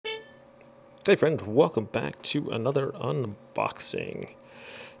Hey friends, welcome back to another unboxing.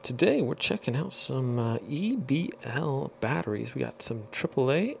 Today we're checking out some EBL batteries. We got some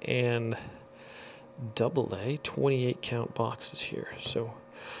AAA and AA 28 count boxes here. So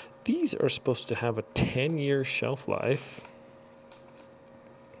these are supposed to have a 10-year shelf life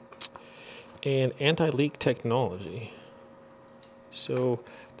and anti-leak technology. So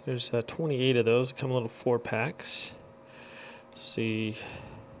there's 28 of those. Come in little 4-packs. See.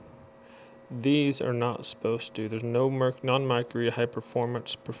 These are not supposed to. There's no non-mercury, high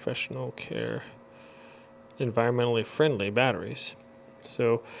performance, professional care, environmentally friendly batteries.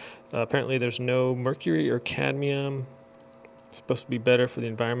 So apparently there's no mercury or cadmium. It's supposed to be better for the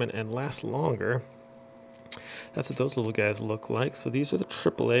environment and last longer. That's what those little guys look like. So these are the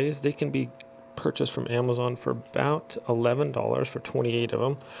AAAs. They can be purchased from Amazon for about $11 for 28 of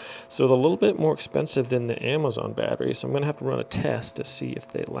them. So they're a little bit more expensive than the Amazon batteries. So I'm going to have to run a test to see if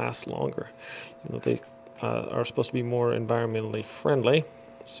they last longer. You know, they are supposed to be more environmentally friendly.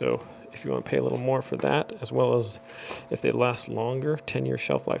 So if you want to pay a little more for that, as well as if they last longer, 10-year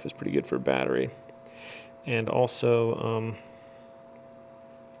shelf life is pretty good for a battery. And also,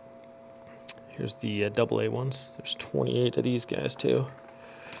 here's the AA ones. There's 28 of these guys too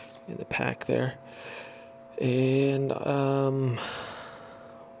in the pack there. And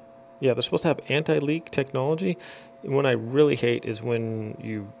yeah, they're supposed to have anti-leak technology. And what I really hate is when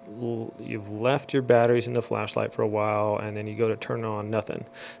you've left your batteries in the flashlight for a while and then you go to turn on nothing.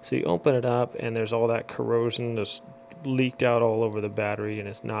 So you open it up and there's all that corrosion just leaked out all over the battery, and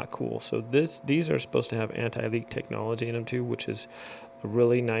it's not cool. So these are supposed to have anti-leak technology in them too, which is a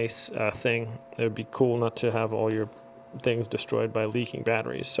really nice thing. It would be cool not to have all your things destroyed by leaking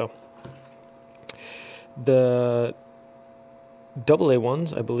batteries. So the AA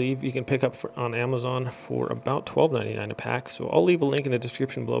ones, I believe you can pick up on Amazon for about $12.99 a pack. So I'll leave a link in the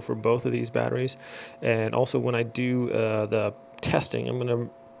description below for both of these batteries. And also when I do the testing, I'm going to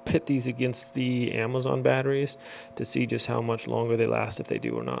pit these against the Amazon batteries to see just how much longer they last, if they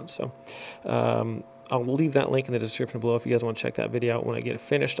do or not. So I'll leave that link in the description below if you guys want to check that video out. When I get it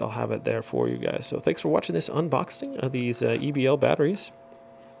finished, I'll have it there for you guys. So thanks for watching this unboxing of these EBL batteries.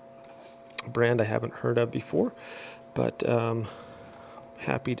 A brand I haven't heard of before, but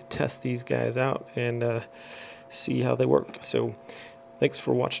happy to test these guys out and see how they work. So thanks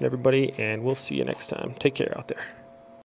for watching, everybody, and we'll see you next time. Take care out there.